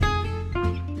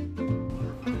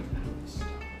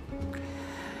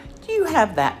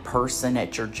have that person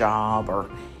at your job, or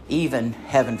even,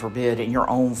 heaven forbid, in your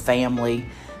own family,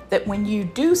 that when you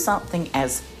do something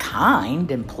as kind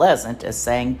and pleasant as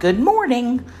saying good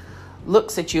morning,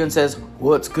 looks at you and says,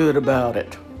 "What's good about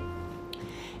it?"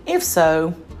 If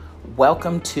so,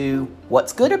 welcome to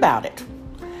What's Good About It,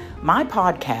 my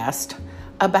podcast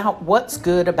about what's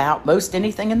good about most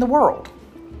anything in the world.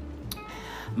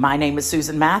 My name is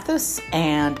Susan Mathis,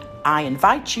 and I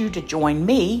invite you to join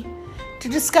me to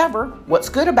discover what's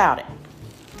good about it.